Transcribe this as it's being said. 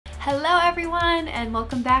Hello everyone and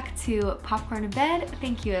welcome back to Popcorn in Bed.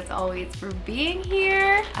 Thank you as always for being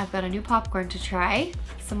here. I've got a new popcorn to try.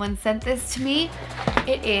 Someone sent this to me.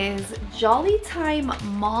 It is Jolly Time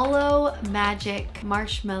Mallow Magic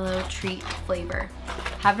Marshmallow Treat flavor.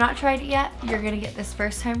 Have not tried it yet. You're gonna get this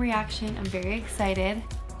first time reaction. I'm very excited.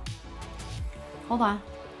 Hold on.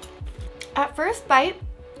 At first bite,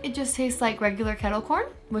 it just tastes like regular kettle corn,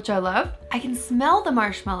 which I love. I can smell the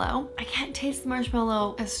marshmallow. I can't taste the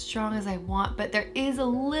marshmallow as strong as I want, but there is a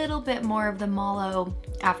little bit more of the mallow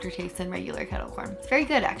aftertaste than regular kettle corn. It's very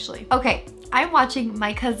good actually. Okay, I'm watching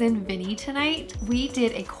My Cousin Vinny tonight. We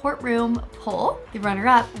did a courtroom poll. The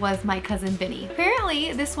runner-up was My Cousin Vinny.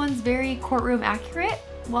 Apparently this one's very courtroom accurate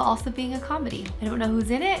while also being a comedy. I don't know who's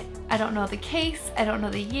in it. I don't know the case. I don't know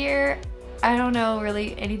the year. I don't know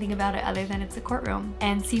really anything about it other than it's a courtroom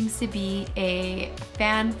and seems to be a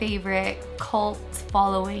fan favorite cult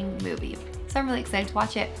following movie. So I'm really excited to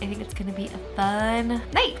watch it. I think it's gonna be a fun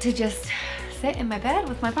night to just sit in my bed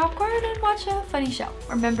with my popcorn and watch a funny show.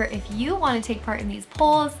 Remember, if you want to take part in these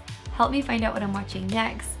polls, help me find out what I'm watching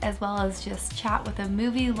next, as well as just chat with a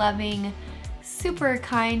movie loving, super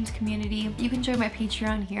kind community. You can join my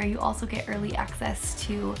Patreon here. You also get early access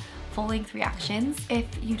to full-length reactions. If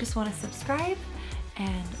you just want to subscribe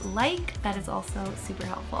and like, that is also super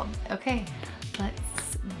helpful. Okay,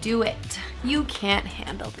 let's do it. You can't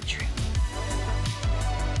handle the truth.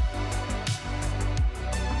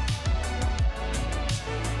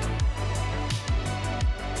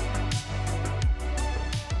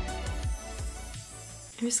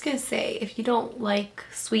 I'm just gonna say, if you don't like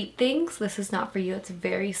sweet things, this is not for you. It's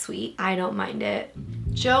very sweet. I don't mind it.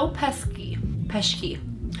 Joe Pesci.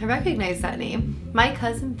 I recognize that name. My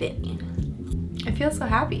Cousin Vinny. I feel so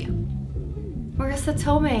happy. Marissa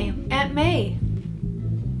Tomei. Aunt May.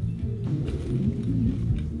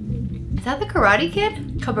 Is that the Karate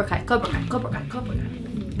Kid? Cobra Kai, Cobra Kai, Cobra Kai, Cobra Kai.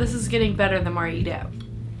 This is getting better the more I eat it.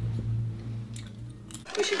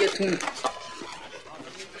 We should get tuna.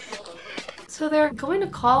 So they're going to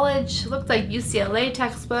college. Looked like UCLA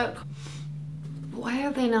textbook. Why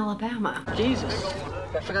are they in Alabama? Jesus.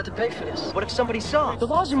 I forgot to pay for this. What if somebody saw? The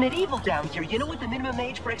laws are medieval down here. You know what the minimum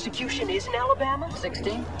age for execution is in Alabama?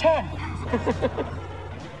 16? 10.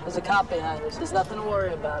 There's a cop behind us. There's nothing to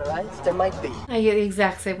worry about, right? There might be. I get the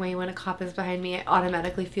exact same way when a cop is behind me. I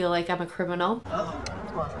automatically feel like I'm a criminal. Uh-oh.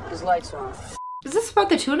 Come on. His lights are on. Is this about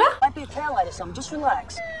the tuna? Might be a taillight or something. Just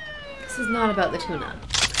relax. This is not about the tuna.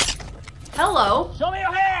 Hello? Show me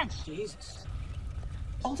your hands! Jesus.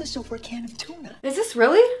 All this over a can of tuna. Is this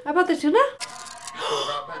really about the tuna?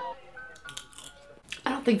 I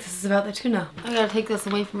don't think this is about the tuna. I gotta take this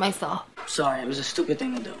away from myself. Sorry, it was a stupid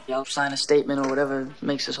thing to do. I'll sign a statement or whatever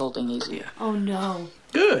makes this whole thing easier. Oh no.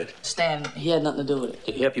 Good. Stan, he had nothing to do with it.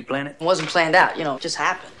 Did he help you plan it? It wasn't planned out, you know, it just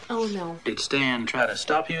happened. Oh no. Did Stan try to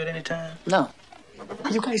stop you at any time? No.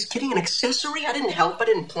 Are you guys kidding? An accessory? I didn't help. I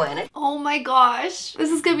didn't plan it. Oh my gosh.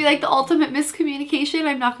 This is gonna be like the ultimate miscommunication.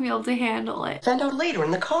 I'm not gonna be able to handle it. Found out later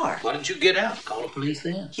in the car. Why didn't you get out? Call the police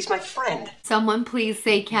then. He's my friend. Someone please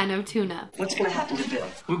say can of tuna. What's gonna happen to Bill?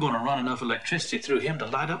 We're going to run enough electricity through him to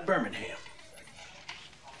light up Birmingham.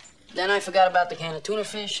 Then I forgot about the can of tuna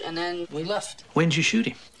fish, and then we left. When'd you shoot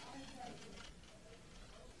him?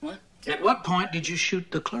 What? At what point did you shoot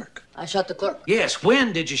the clerk? I shot the clerk. Yes,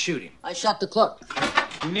 when did you shoot him? I shot the clerk.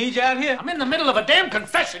 We need you out here. I'm in the middle of a damn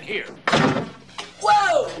confession here.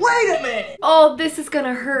 Whoa! Wait a minute! Oh, this is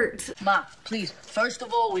gonna hurt. Ma, please. First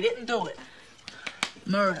of all, we didn't do it.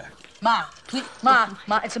 Murder. Ma, please. Ma,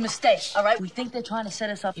 it's a mistake, all right? We think they're trying to set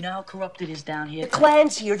us up. You know how corrupt it is down here? The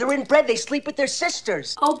clan's here. They're inbred. They sleep with their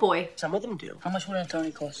sisters. Oh boy. Some of them do. How much would an attorney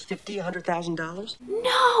cost? $50,000, $100,000?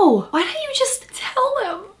 No! Why don't you just tell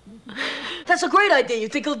him? That's a great idea. You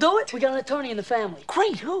think he'll do it? We got an attorney in the family.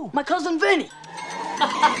 Great. Who? My cousin Vinny.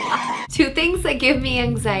 Two things that give me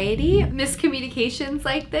anxiety: miscommunications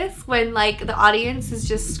like this, when like the audience is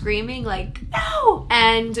just screaming like no,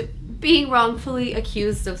 and being wrongfully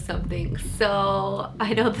accused of something. So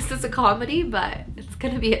I know this is a comedy, but it's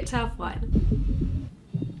gonna be a tough one.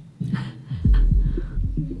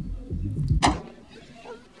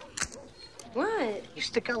 What? You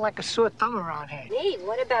stick out like a sore thumb around here. Hey,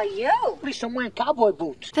 what about you? At least I'm wearing cowboy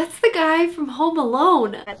boots. That's the guy from Home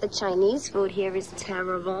Alone. The Chinese food here is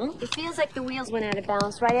terrible. It feels like the wheels went out of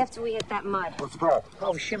balance right after we hit that mud. What's the problem?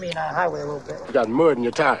 Oh, shimmying on the highway a little bit. You got mud in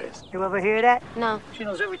your tires. You ever hear that? No. She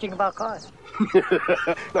knows everything about cars.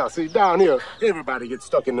 Now, see, down here, everybody gets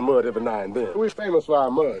stuck in the mud every now and then. We're famous for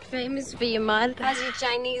our mud. Famous for your mud? How's your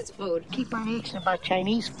Chinese food? Keep on asking about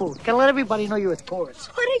Chinese food. Gotta let everybody know you're a tourist.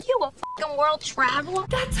 What are you, a f***ing world traveler?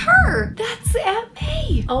 That's her. That's Aunt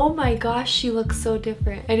May. Oh my gosh, she looks so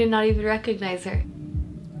different. I did not even recognize her.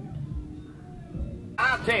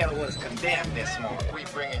 Our jail was condemned this morning. We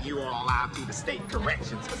bringing you all out to the state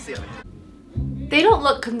corrections facility. They don't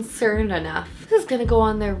look concerned enough. This is gonna go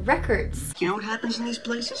on their records. You know what happens in these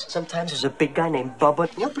places? Sometimes there's a big guy named Bubba.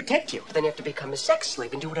 He'll protect you. Then you have to become a sex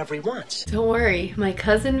slave and do whatever he wants. Don't worry, my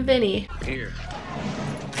cousin Vinny. Here.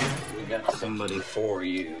 We got somebody for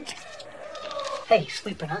you. Hey,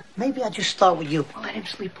 sleeping, huh? Maybe I'll just start with you. Let him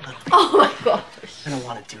sleep a little. Oh my gosh. I don't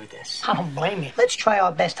want to do this. I don't blame you. Let's try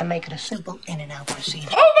our best to make it a simple in and out procedure.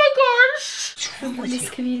 Oh my gosh. What's wrong with you?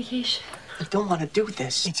 Miscommunication. I don't want to do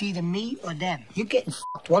this. It's either me or them. You're getting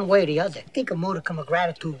f***ed one way or the other. I think a modicum of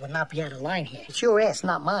gratitude would not be out of line here. It's your ass,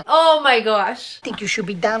 not mine. Oh my gosh. I think you should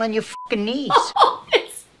be down on your f***ing knees.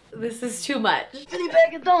 This is too much. Any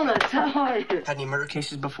bag of donuts, how are you? Had any murder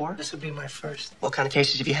cases before? This would be my first. What kind of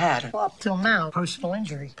cases have you had? Well, up till now, personal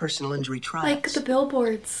injury. Personal injury trials. Like the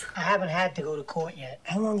billboards. I haven't had to go to court yet.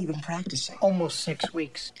 How long have you been practicing? Almost 6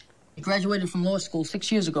 weeks. You graduated from law school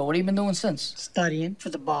 6 years ago. What have you been doing since? Studying for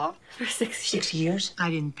the bar. For 6 years. 6 years? I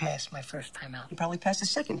didn't pass my first time out. You probably passed the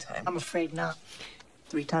second time. I'm afraid not.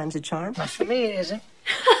 3 times the charm? Not for me, it isn't.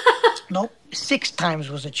 Nope. 6 times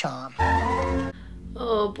was a charm.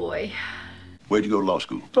 Oh boy. Where'd you go to law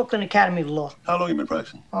school? Brooklyn Academy of Law. How long you been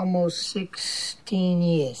practicing? Almost 16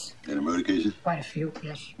 years. Any murder cases? Quite a few,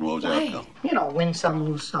 yes. What was the outcome? You know, win some,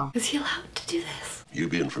 lose some. Is he allowed to do this? You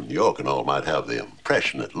being from New York and all might have the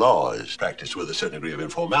impression that law is practiced with a certain degree of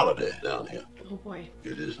informality down here. Oh boy.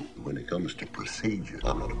 It isn't. When it comes to procedure,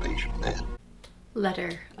 I'm not a patient man.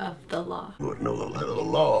 Letter of the law. You wouldn't know the letter of the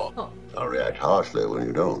law. Oh. I'll react harshly when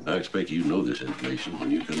you don't. I expect you know this information when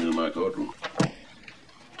you come into my courtroom.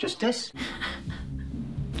 Just this?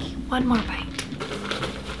 One more bite.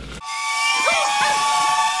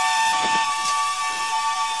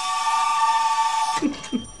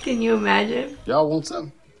 Can you imagine? Y'all want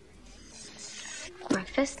something?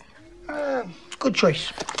 Breakfast? Good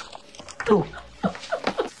choice. 2.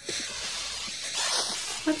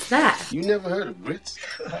 What's that? You never heard of grits?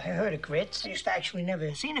 I heard of grits. I used to actually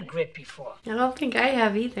never seen a grit before. I don't think I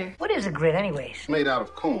have either. What is a grit, anyways? It's made out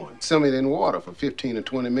of corn. Simmer it in water for 15 or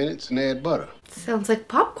 20 minutes and add butter. Sounds like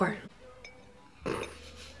popcorn. I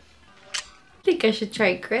think I should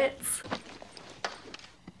try grits.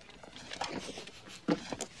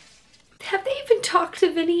 Have they even talked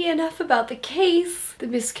to Vinny enough about the case? The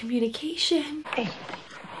miscommunication? Hey.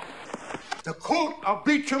 The court of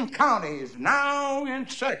Beecham County is now in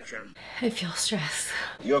session. I feel stressed.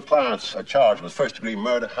 Your clients are charged with first-degree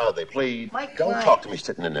murder. How they plead. My Don't client- talk to me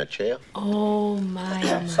sitting in that chair. Oh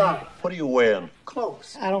my. Sorry. What are you wearing?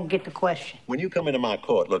 Close. I don't get the question. When you come into my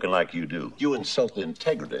court looking like you do, you insult the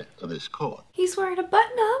integrity of this court. He's wearing a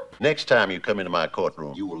button up. Next time you come into my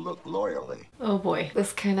courtroom, you will look loyally. Oh boy,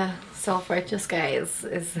 this kind of self-righteous guy is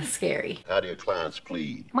scary. How do your clients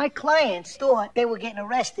plead? My clients thought they were getting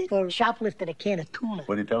arrested for shoplifting a can of tuna.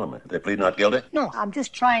 What are you telling me? They plead not guilty? No, I'm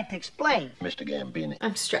just trying to explain. Mr. Gambini,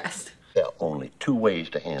 I'm stressed. there are only 2 ways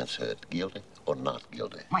to answer it, guilty or not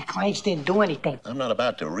guilty. My clients didn't do anything. I'm not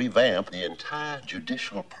about to revamp the entire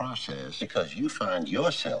judicial process because you find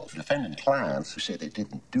yourself defending clients who say they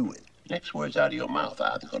didn't do it. Next words out of your mouth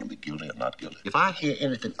are either going to be guilty or not guilty. If I hear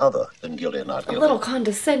anything other than guilty or not A guilty, little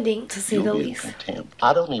condescending, to say the you'll be in least. contempt.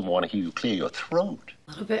 I don't even want to hear you clear your throat.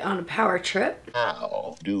 A little bit on a power trip.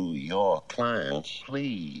 How do your clients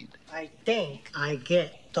plead? I think I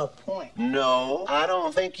get the point. No, I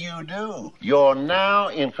don't think you do. You're now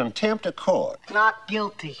in contempt of court. Not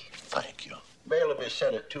guilty. Thank you. Bail will be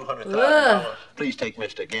set at $200,000. Ugh. Please take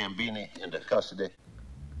Mr. Gambini into custody.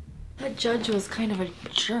 That judge was kind of a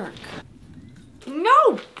jerk.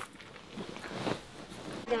 No!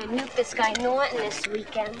 Gonna nuke this guy Norton this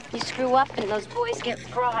weekend. You screw up and those boys get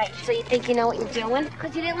fried. So you think you know what you're doing?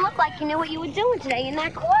 Because you didn't look like you knew what you were doing today in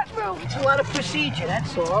that courtroom. It's a lot of procedure,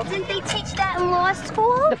 that's all. Didn't they teach that in law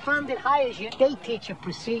school? The firm that hires you, they teach you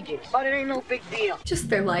procedures. But it ain't no big deal. Just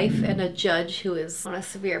their life and a judge who is on a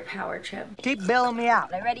severe power trip. Keep bailing me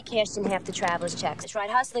out. I already cashed in half the traveler's checks. I tried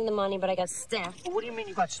hustling the money, but I got stiff. What do you mean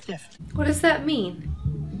you got stiff? What does that mean?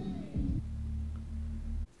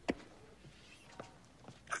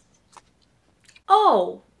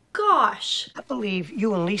 Oh, gosh. I believe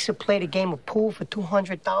you and Lisa played a game of pool for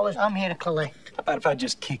 $200. I'm here to collect. How about if I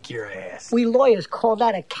just kick your ass? We lawyers call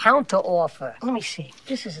that a counter offer. Let me see.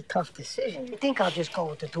 This is a tough decision. You think I'll just go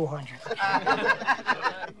with the 200?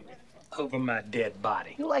 Over my dead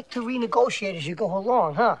body. You like to renegotiate as you go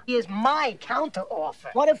along, huh? Here's my counter offer.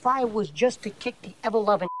 What if I was just to kick the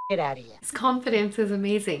ever-loving Get out of here. His confidence is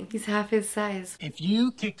amazing. He's half his size. If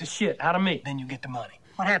you kick the shit out of me, then you get the money.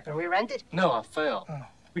 What happened? Rear-ended? No, I fell.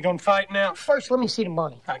 We gonna fight now? First, let me see the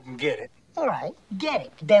money. I can get it. All right, get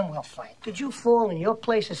it. Then we'll fight. Did you fall in your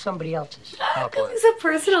place or somebody else's? It's a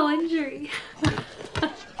personal injury.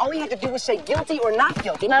 All he had to do was say guilty or not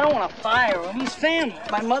guilty. And I don't want to fire him. He's family.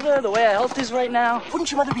 My mother, the way our health is right now.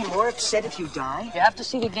 Wouldn't your mother be more upset if you die? You have to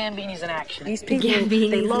see the Gambinis in action. These people,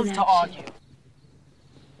 Gambinis they in love action. to argue.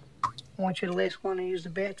 I want you to last one to use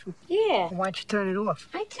the bathroom. Yeah, Why don't you turn it off?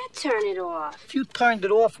 I did turn it off. If you turned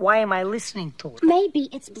it off, why am I listening to it? Maybe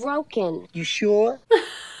it's broken. You sure?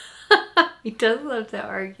 He does love to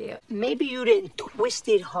argue. Maybe you didn't twist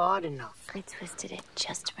it hard enough. I twisted it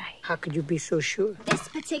just right. How could you be so sure? This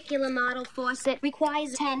particular model faucet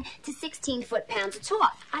requires 10 to 16 foot-pounds of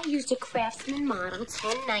torque. I used a Craftsman model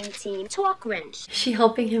 1019 torque wrench. Is she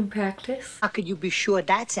helping him practice? How could you be sure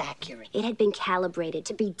that's accurate? It had been calibrated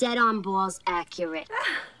to be dead-on balls accurate.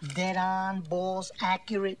 Dead on, balls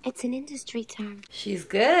accurate? It's an industry term. She's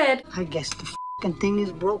good. I guess the f***ing thing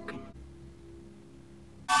is broken.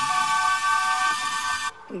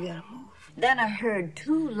 We gotta move. Then I heard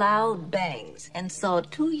 2 loud bangs and saw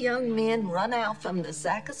 2 young men run out from the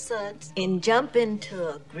sack of suds and jump into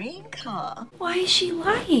a green car. Why is she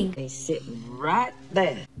lying? They sitting right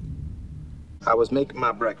there. I was making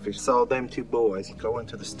my breakfast, saw them 2 boys go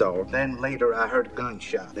into the store. Then later I heard a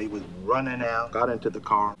gunshot. They was running out, got into the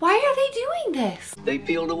car. Why are they doing this? They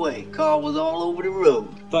peeled away. Car was all over the road.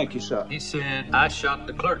 Thank you, sir. He said, I shot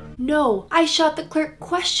the clerk. No, I shot the clerk,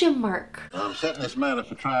 question mark. I'm setting this matter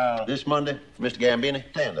for trial this Monday. Mr. Gambini,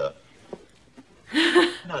 stand up.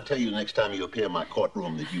 And I'll tell you the next time you appear in my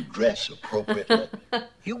courtroom that you dress appropriately.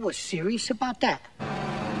 You were serious about that?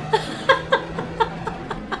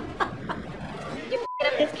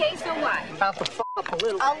 This case or what? About to f up a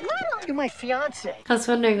little. A little? You're my fiance. I was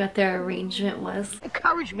wondering what their arrangement was.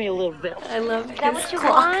 Encourage me a little bit. I love his Is that what you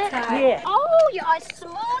clock want? tie. Yeah. Oh, you're a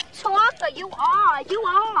smooth talker. You are. You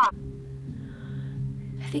are.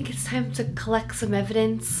 I think it's time to collect some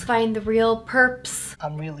evidence, find the real perps.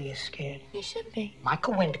 I'm really scared. You should be. I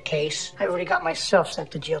could win the case. I already got myself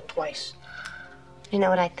sent to jail twice. You know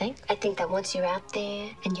what I think? I think that once you're out there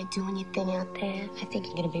and you're doing your thing out there, I think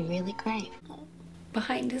you're gonna be really great.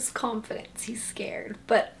 Behind his confidence, he's scared.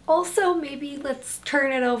 But also, maybe let's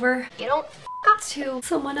turn it over You don't up to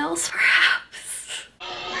someone else, perhaps.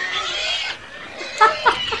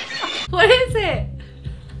 What is it?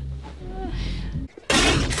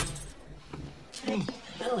 Hey,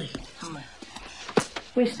 Billy.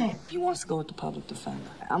 Where's Sam? He wants to go with the public defender.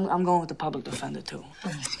 I'm going with the public defender, too.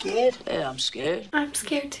 Are you scared? Yeah, I'm scared. I'm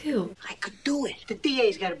scared too. I could do it. The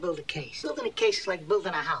DA's got to build a case. Building a case is like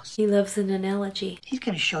building a house. He loves an analogy. He's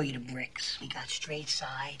going to show you the bricks. We got straight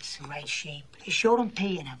sides, the right shape. He showed them to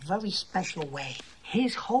you in a very special way.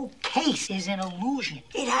 His whole case is an illusion.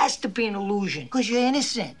 It has to be an illusion because you're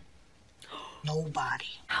innocent. Nobody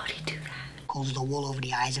How'd he do that? pulls the wool over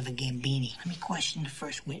the eyes of a Gambini. Let me question the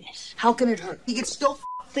first witness. How can it hurt? He can still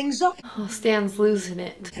f things up. Oh, Stan's losing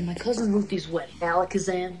it. And my cousin Ruthie's wedding,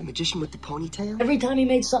 Alakazam. The magician with the ponytail? Every time he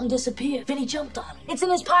made something disappear, Vinny jumped on it. It's in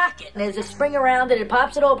his pocket. And there's a spring around it. It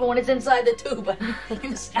pops it open when it's inside the tube. It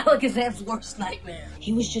was Alakazam's worst nightmare.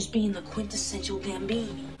 He was just being the quintessential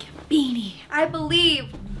Gambini. Beanie, I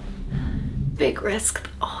believe. Big risk.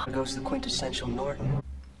 Oh, There goes the quintessential Norton.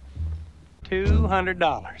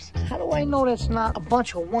 $200. How do I know that's not a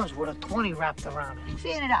bunch of ones with a 20 wrapped around it?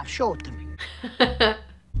 Fan it out. Show it to me.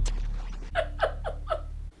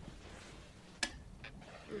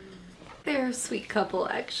 they're a sweet couple,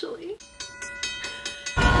 actually.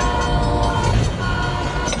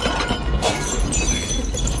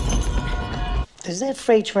 Does that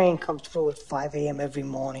freight train come through at 5 a.m. every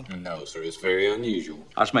morning? No, sir. It's very unusual.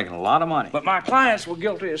 I was making a lot of money. But my clients were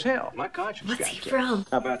guilty as hell. My conscience What's got he to. from?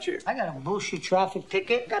 How about you? I got a bullshit traffic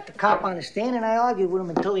ticket, got the cop on the stand, and I argued with him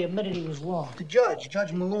until he admitted he was wrong. The judge,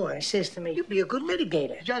 Judge Malloy, says to me, "You'd be a good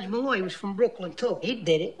litigator." Judge Malloy was from Brooklyn, too. He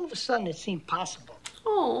did it. All of a sudden, it seemed possible.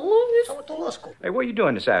 Oh, I went to law school. Hey, what are you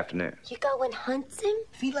doing this afternoon? You going hunting?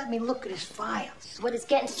 If he let me look at his files, What does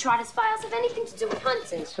getting to Trotta's files have anything to do with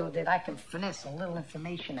hunting? so that I can finesse a little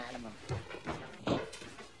information out of him.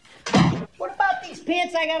 What about these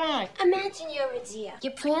pants I got on? Imagine you're a deer.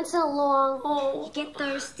 You're prancing along. Oh. You get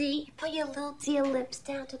thirsty. You put your little deer lips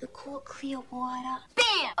down to the cool, clear water.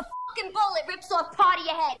 Bam! A fucking bullet rips off part of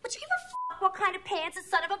your head. Would you give a fuck what kind of pants the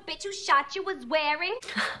son of a bitch who shot you was wearing?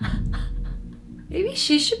 Maybe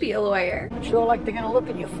she should be a lawyer. Sure like they're gonna look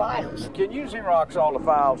at your files. Can you Xerox all the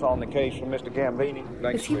files on the case from Mr. Gambini?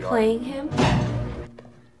 Thanks, Is he sweetheart. playing him?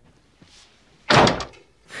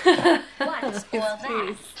 What's all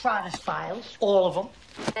that? Trotta's files, all of them.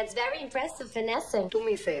 That's very impressive finessing. Do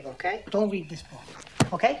me a favor, okay? Don't read this book,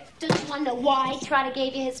 okay? Don't you want to know why Trotta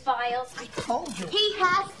gave you his files? I told you. He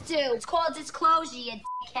has to. It's called disclosure, you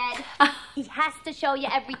dickhead. He has to show you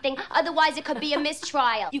everything, otherwise it could be a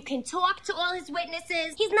mistrial. You can talk to all his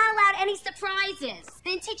witnesses. He's not allowed any surprises.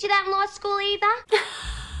 They didn't teach you that in law school either?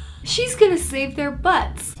 She's gonna save their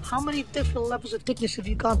butts. How many different levels of thickness have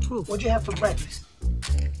you gone through? What'd you have for breakfast?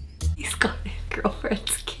 He's got his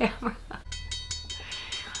girlfriend's camera.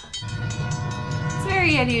 It's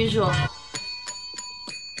very unusual.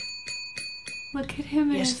 Look at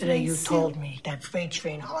him in Yesterday you his nice told suit. me that freight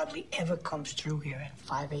train hardly ever comes through here at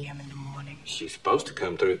 5 a.m. in the morning. She's supposed to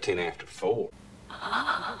come through at 10 after 4.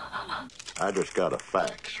 I just got a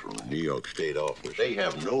fax from the New York State office. They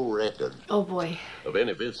have no record Oh boy. of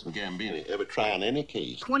any Vincent Gambini ever trying any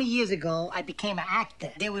case. 20 years ago, I became an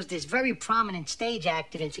actor. There was this very prominent stage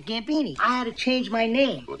actor, Vincent Gambini. I had to change my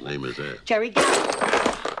name. What name is that? Jerry Gallo.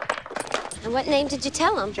 And what name did you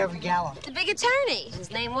tell him? Jerry Gallo. The big attorney.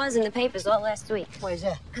 His name was in the papers all last week. Why is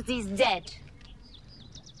that? Because he's dead.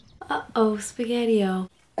 Uh-oh, Spaghetti-O.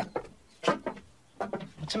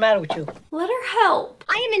 What's the matter with you? Let her help.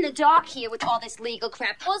 I am in the dark here with all this legal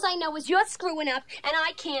crap. All I know is you're screwing up, and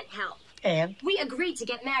I can't help. And? We agreed to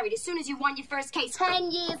get married as soon as you won your first case.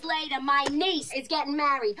 10 years later, my niece is getting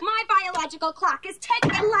married. My biological clock is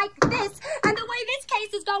ticking like this, and the way this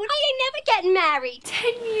case is going, I ain't never getting married.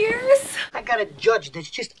 10 years? I got a judge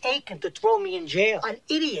that's just aching to throw me in jail. An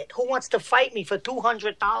idiot who wants to fight me for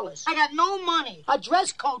 $200. I got no money, a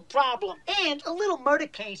dress code problem, and a little murder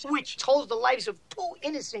case which holds the lives of 2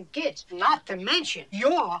 innocent kids. Not to mention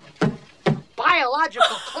your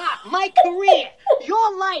biological clock, my career,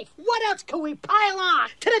 your life. What else can we pile on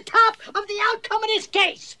to the top of the outcome of this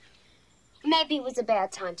case? Maybe it was a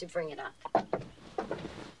bad time to bring it up.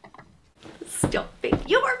 Stop it.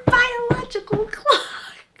 Your biological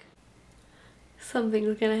clock.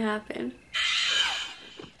 Something's gonna happen.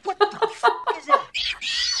 What the fuck is that?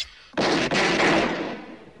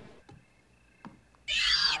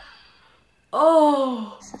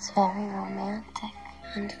 Oh. This is very romantic.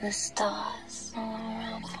 Under the stars, all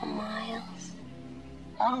around for miles.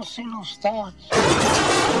 I don't see no stars.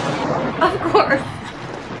 Of course.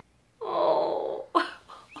 Oh.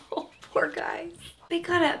 Oh, poor guys. They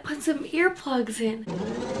gotta put some earplugs in.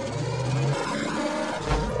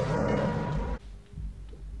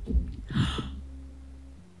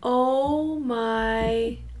 Oh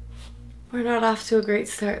my. We're not off to a great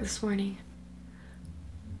start this morning.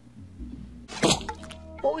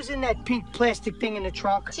 What was in that pink plastic thing in the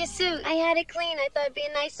trunk? It's your suit. I had it clean. I thought it'd be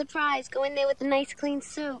a nice surprise. Go in there with a nice clean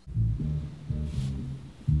suit.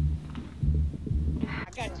 I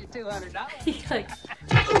got you $200. He's like.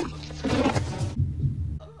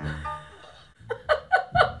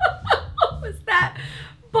 What was that?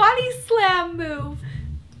 Body slam move.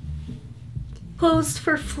 Closed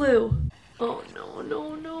for flu. Oh no,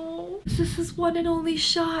 no, no. This is his one and only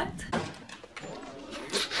shot.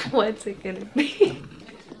 What's it gonna be?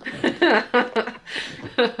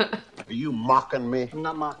 Are you mocking me? I'm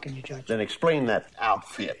not mocking you, Judge. Then explain that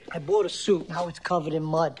outfit. I bought a suit. Now it's covered in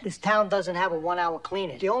mud. This town doesn't have a 1-hour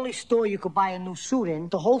cleaner. The only store you could buy a new suit in,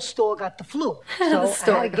 the whole store got the flu. So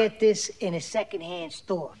I had to get this in a secondhand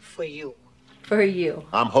store for you. For you.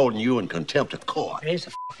 I'm holding you in contempt of court. It is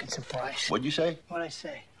a fucking surprise. What'd you say? What'd I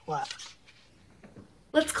say? What?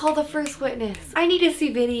 Let's call the first witness. I need to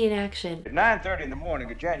see Vinny in action. At 9:30 in the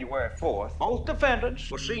morning of January 4th, both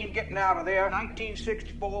defendants were seen getting out of their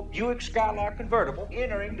 1964 Buick Skylark convertible,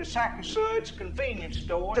 entering the Sackasud's convenience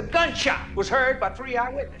store. The gunshot was heard by 3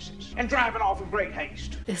 eyewitnesses and driving off in great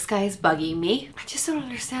haste. This guy's bugging me. I just don't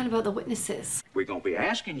understand about the witnesses. We're going to be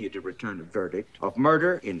asking you to return a verdict of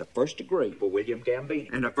murder in the first degree for William Gambini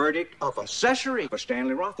and a verdict of accessory for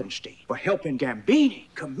Stanley Rothenstein for helping Gambini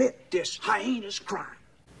commit this heinous crime.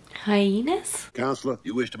 Hyenas? Counselor,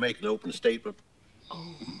 you wish to make an open statement?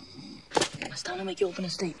 It's time to make you open a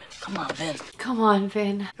statement. Come on, Vin. Come on,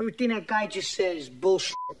 Vin. Everything that guy just said is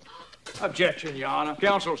bullshit. Objection, Your Honor.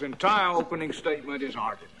 Counsel's entire opening statement is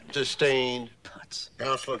argument. Sustained.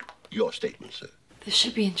 Counselor, your statement, sir. This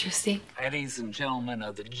should be interesting. Ladies and gentlemen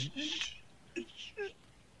of the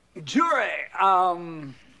jury, Oh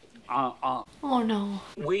no.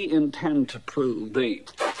 we intend to prove the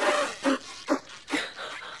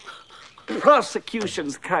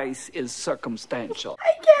prosecution's case is circumstantial.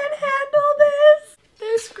 I can't handle this.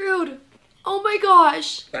 They're screwed. Oh my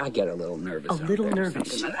gosh. I get a little nervous. A little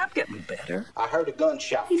nervous. I'm getting better. I heard a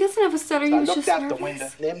gunshot. He doesn't have a stutter, he I was looked just out nervous. the window.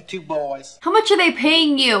 Them two boys. How much are they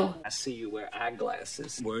paying you? I see you wear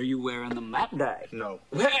eyeglasses. Were you wearing them that day? No.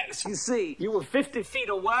 Yes, you see, you were 50 feet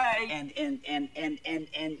away,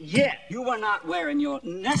 and yet you were not wearing your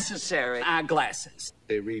necessary eyeglasses.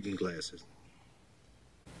 They're reading glasses.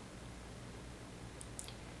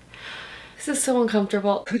 This is so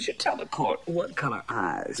uncomfortable. Could you tell the court what color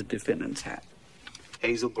eyes the defendants had?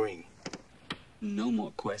 Hazel green. No more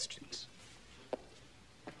questions.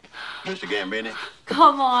 Mr. Gambini.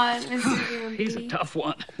 Come on, Mr. Gambini. He's a tough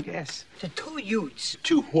one. Yes. The two Utes.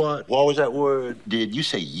 Two what? What was that word? Did you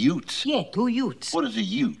say Utes? Yeah, two Utes. What is a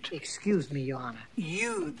Ute? Excuse me, Your Honor.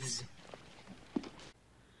 Youths.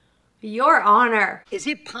 Your Honor. Is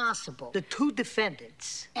it possible the two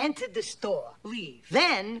defendants entered the store, leave,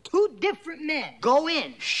 then two different men go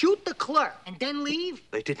in, shoot the clerk, and then leave?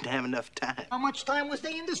 They didn't have enough time. How much time was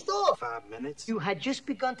they in the store? 5 minutes. You had just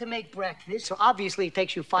begun to make breakfast, so obviously it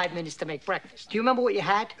takes you 5 minutes to make breakfast. Do you remember what you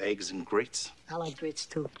had? Eggs and grits. I like grits,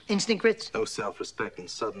 too. Instant grits? No self-respecting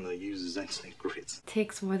Southerner uses instant grits.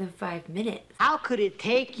 Takes more than 5 minutes. How could it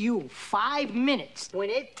take you 5 minutes when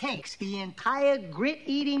it takes the entire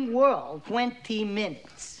grit-eating world 20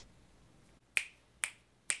 minutes?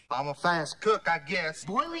 I'm a fast cook, I guess.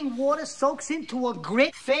 Boiling water soaks into a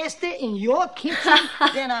grit faster in your kitchen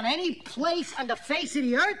than on any place on the face of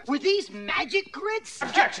the earth? Were these magic grits?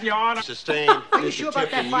 Objection, Your Honor. Sustained. Are you sure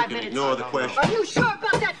about that 5 minutes? Ignore the question. Are you sure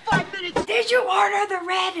about that 5 minutes? Did you order the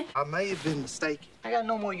red? I may have been mistaken. I got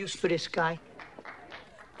no more use for this guy.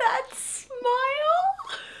 That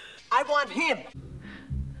smile? I want him.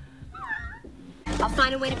 I'll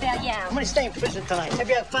find a way to bail you out. I'm gonna stay in prison tonight.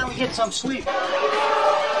 Maybe I'll finally get some sleep.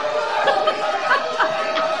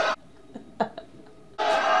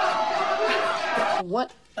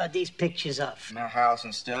 What are these pictures of? My house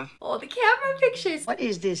and stuff. Oh, the camera pictures. What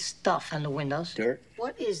is this stuff on the windows? Dirt.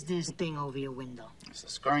 What is this thing over your window? It's a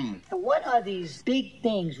screen. And what are these big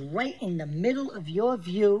things right in the middle of your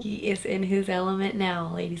view? He is in his element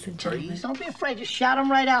now, ladies and gentlemen. Trees? Don't be afraid, just shout them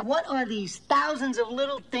right out. What are these thousands of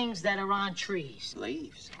little things that are on trees?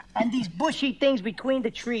 Leaves. And these bushy things between the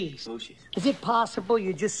trees? Bushes. Is it possible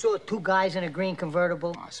you just saw two guys in a green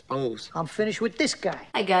convertible? I suppose. I'm finished with this guy.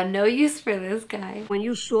 I got no use for this guy. When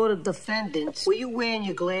you saw the defendants, were you wearing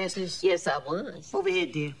your glasses? Yes, I was. Over here,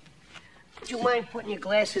 dear. Would you mind putting your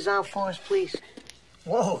glasses on for us, please?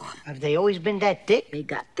 Whoa, have they always been that thick? They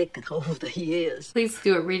got thicker over the years. Please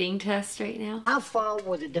do a reading test right now. How far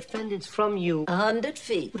were the defendants from you? 100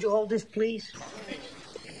 feet. Would you hold this, please?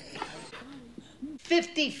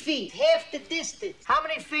 50 feet, half the distance. How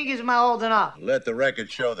many fingers am I holding up? Let the record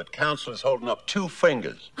show that counsel is holding up 2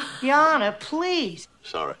 fingers. Your Honor, please.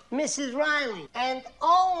 Sorry. Mrs. Riley, and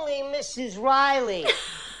only Mrs. Riley.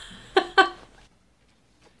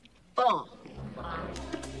 Boom.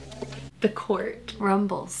 The court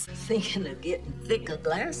rumbles. Thinking of getting thicker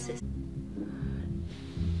glasses.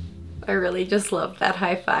 I really just love that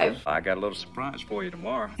high five. I got a little surprise for you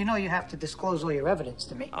tomorrow. You know you have to disclose all your evidence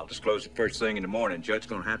to me. I'll disclose it first thing in the morning. Judge's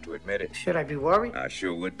gonna have to admit it. Should I be worried? I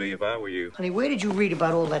sure would be if I were you. Honey, where did you read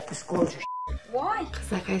about all that disclosure? Why? Because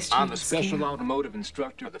that guy's trying I'm to the special scam. automotive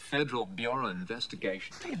instructor of the Federal Bureau of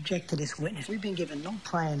Investigation. I object to this witness. We've been given no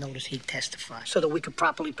prior notice he'd testify, so that we could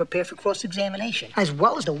properly prepare for cross-examination, as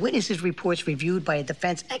well as the witness's reports reviewed by a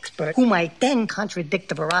defense expert who might then contradict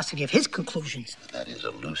the veracity of his conclusions. That is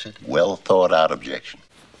a lucid, well-thought-out objection.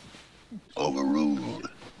 Overruled.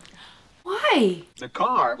 Why? The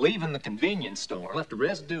car leaving the convenience store left a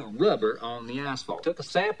residue of rubber on the asphalt. Took a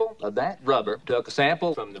sample of that rubber, took a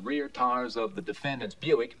sample from the rear tires of the defendant's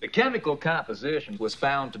Buick. The chemical composition was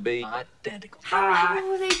found to be identical. How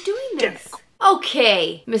were they doing this?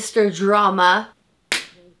 Okay, Mr. Drama.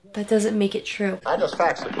 That doesn't make it true. I just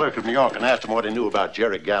faxed the clerk of New York and asked him what he knew about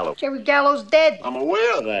Jerry Gallo. Jerry Gallo's dead. I'm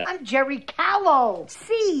aware of that. I'm Jerry Callo.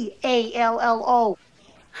 C-A-L-L-O. All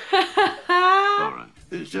right.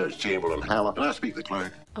 This is Judge Chamberlain Halla. Can I speak to the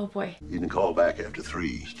clerk? Oh boy. You can call back after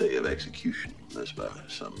 3. Stay of execution. Unless by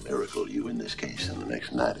some miracle you win this case in the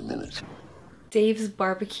next 90 minutes. Dave's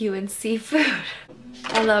barbecue and seafood.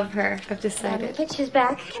 I love her. I've decided. Picture's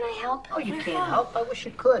back. Can I help? Oh, you can't help. I wish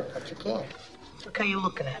you could, but you can't. Look how you're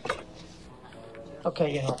looking at me.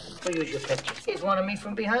 Okay, you know, we'll use your picture. Here's one of me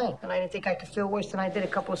from behind, and I didn't think I could feel worse than I did a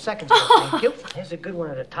couple of seconds ago. Thank you. Here's a good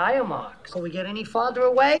one of the tire marks. Can we get any farther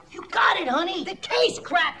away? You got it, honey. The case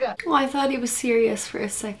cracker. Oh, I thought he was serious for a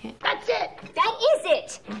second. That's it. That is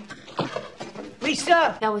it.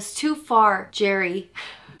 Lisa. That was too far, Jerry.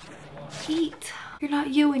 Eat. You're not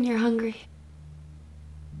you when you're hungry.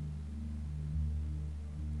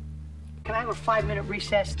 Can I have a 5-minute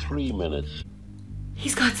recess? 3 minutes.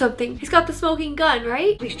 He's got something. He's got the smoking gun,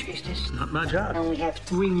 right? Please trace this. Not my job. I only have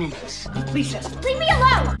 3 minutes. Lisa. Leave me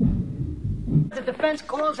alone! The defense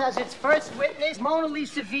calls as its first witness, Mona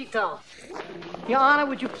Lisa Vito. Your Honor,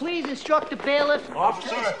 would you please instruct the bailiff to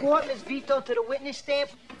escort Ms. Vito to the witness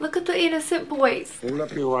stand? Look at the innocent boys. Hold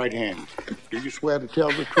up your right hand. Do you swear to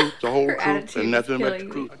tell the truth, the whole Her truth, attitude and nothing is but the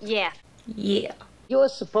killing me. truth? Yeah. Yeah. You're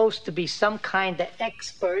supposed to be some kind of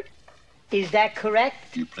expert. Is that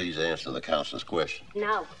correct? You please answer the counselor's question.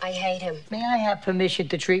 No, I hate him. May I have permission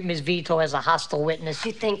to treat Ms. Vito as a hostile witness?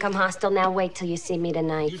 You think I'm hostile? Now wait till you see me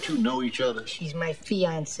tonight. You two know each other? She's my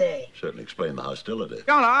fiancée. Certainly explain the hostility.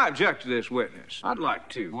 Your Honor, I object to this witness. I'd like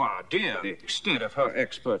to idea the extent of her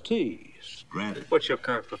expertise. Granted. What's your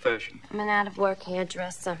current profession? I'm an out-of-work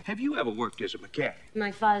hairdresser. Have you ever worked as a mechanic?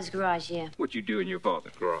 My father's garage, yeah. What you do in your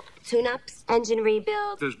father's garage? Tune-ups, engine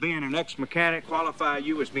rebuild. Does being an ex-mechanic qualify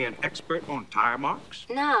you as being expert on tire marks?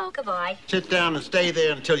 No, goodbye. Sit down and stay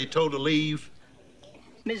there until you're told to leave.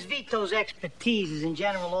 Ms. Vito's expertise is in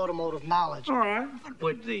general automotive knowledge. All right. What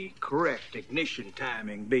would the correct ignition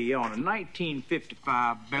timing be on a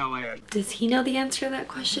 1955 Bel Air? Does he know the answer to that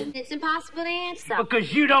question? It's impossible to answer.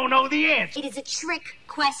 Because you don't know the answer. It is a trick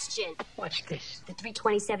question. Watch this. The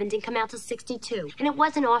 327 didn't come out till 62, and it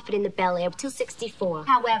wasn't offered in the Bel Air till 64.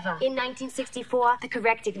 However, in 1964, the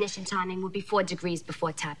correct ignition timing would be 4 degrees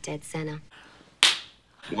before top dead center.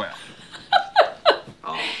 Well.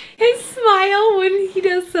 His smile when he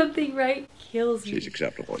does something right kills me. She's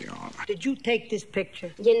acceptable, Your Honor. Did you take this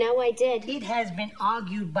picture? You know I did. It has been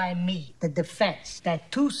argued by me, the defense,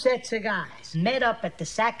 that 2 sets of guys met up at the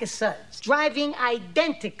Sack of Suds, driving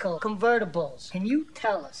identical convertibles. Can you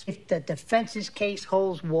tell us if the defense's case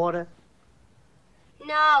holds water?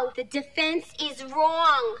 No, the defense is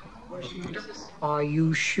wrong. Are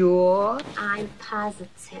you sure? I'm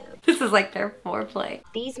positive. This is like their foreplay.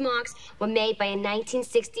 These marks were made by a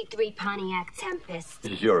 1963 Pontiac Tempest.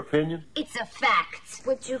 Is your opinion? It's a fact.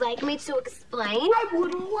 Would you like me to explain? I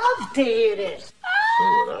would love to hear this.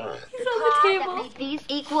 So would I. He's The on car the that table. made these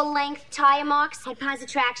equal-length tire marks had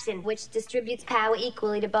positraction, which distributes power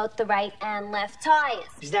equally to both the right and left tires.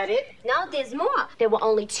 Is that it? No, there's more. There were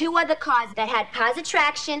only 2 other cars that had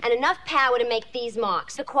positraction and enough power to make these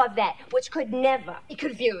marks. The Corvette, which could never be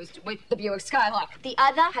confused with the Buick Skylark. The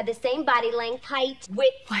other had the same body length, height,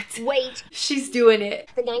 width, weight. She's doing it.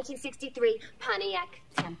 The 1963 Pontiac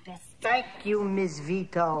Tempest. Thank you, Ms.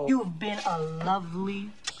 Vito. You've been a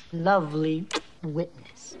lovely, lovely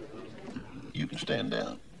witness. You can stand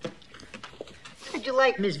down. How'd you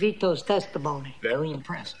like Ms. Vito's testimony? Very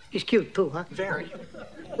impressive. She's cute, too, huh? Very.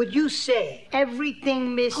 Would you say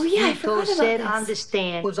everything Miss Oh, yeah, I Vito forgot about said this. on the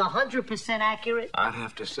stand was 100% accurate? I'd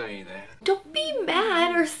have to say that. Don't be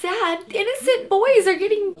mad or sad. Innocent boys are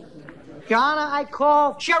getting... Your Honor, I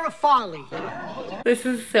call Sheriff Farley. This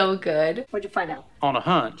is so good. What'd you find out? On a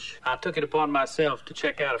hunch, I took it upon myself to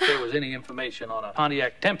check out if there was any information on a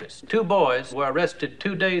Pontiac Tempest. 2 boys were arrested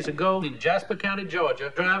 2 days ago in Jasper County,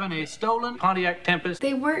 Georgia, driving a stolen Pontiac Tempest.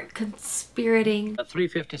 They weren't conspirating. A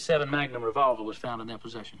 .357 Magnum revolver was found in their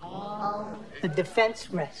possession. The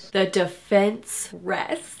defense rests. The defense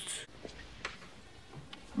rests.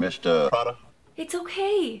 Mr. Prada? It's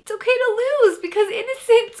okay. It's okay to lose because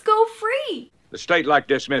innocents go free. The state like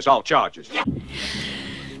to dismiss all charges. They're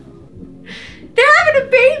having a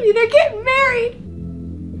baby. They're getting married.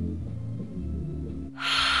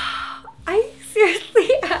 I seriously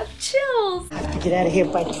have chills. I have to get out of here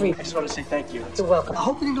by 3. I just want to say thank you. You're welcome. I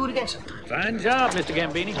hope we can do it again sometime. Fine job, Mr.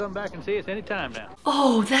 Gambini. Come back and see us anytime now.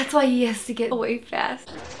 Oh, that's why he has to get away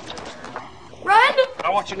fast. Run!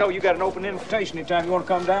 I want you to know you got an open invitation anytime you want to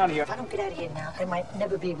come down here. If I don't get out of here now, I might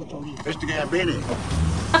never be able to leave. Mr. Gambini.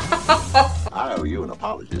 I owe you an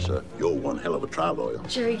apology, sir. You're one hell of a trial lawyer.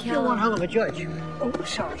 Jerry You're Kelly. one hell of a judge. Oh,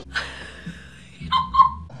 sorry.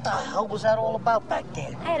 What the hell was that all about back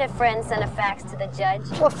there? I had a friend send a fax to the judge.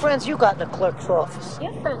 What friends you got in the clerk's office?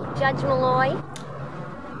 You're from Judge Malloy.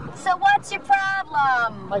 So what's your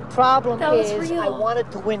problem? My problem That was is real. I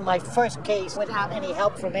wanted to win my first case without any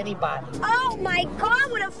help from anybody. Oh my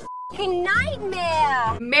God, what a f***ing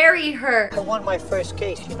nightmare! Marry her. I won my first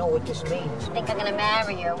case. You know what this means. I think I'm gonna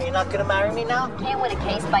marry you. You're not gonna marry me now? Can't win a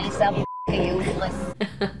case by yourself, you f***ing useless.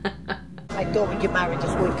 I thought we'd get married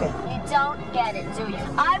this weekend. You don't get it, do you?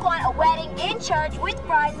 I want a wedding in church with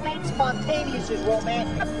bridesmaids. Spontaneous is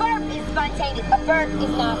romantic. A burp is spontaneous. A burp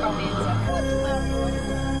is not romantic.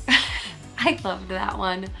 I loved that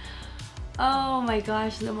one. Oh my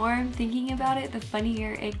gosh, the more I'm thinking about it, the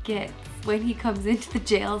funnier it gets. When he comes into the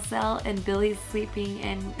jail cell and Billy's sleeping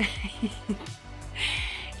and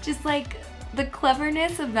just like The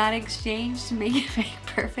cleverness of that exchange to make it make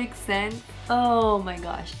perfect sense. Oh my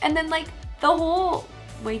gosh. And then like the whole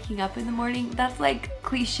waking up in the morning, that's like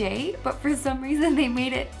cliche, but for some reason they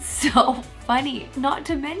made it so funny. Not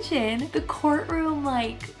to mention the courtroom,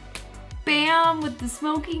 like bam, with the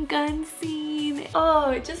smoking gun scene.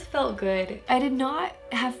 Oh, it just felt good. I did not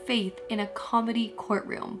have faith in a comedy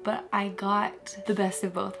courtroom, but I got the best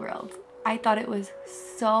of both worlds. I thought it was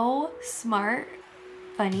so smart,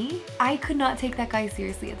 funny. I could not take that guy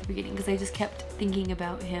seriously at the beginning because I just kept thinking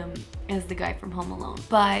about him as the guy from Home Alone.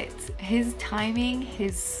 But his timing,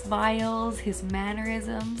 his smiles, his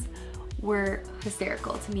mannerisms were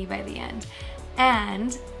hysterical to me by the end.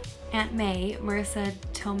 And Aunt May, Marissa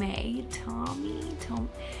Tomei,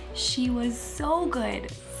 she was so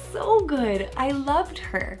good. So good. I loved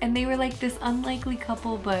her. And they were like this unlikely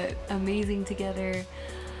couple but amazing together.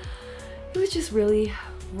 It was just really,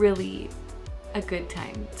 really a good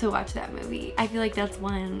time to watch that movie. I feel like that's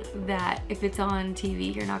one that if it's on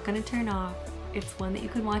TV, you're not gonna turn off. It's one that you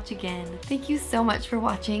can watch again. Thank you so much for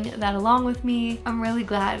watching that along with me. I'm really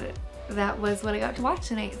glad that was what I got to watch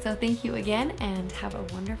tonight. So thank you again and have a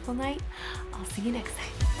wonderful night. I'll see you next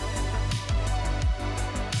time.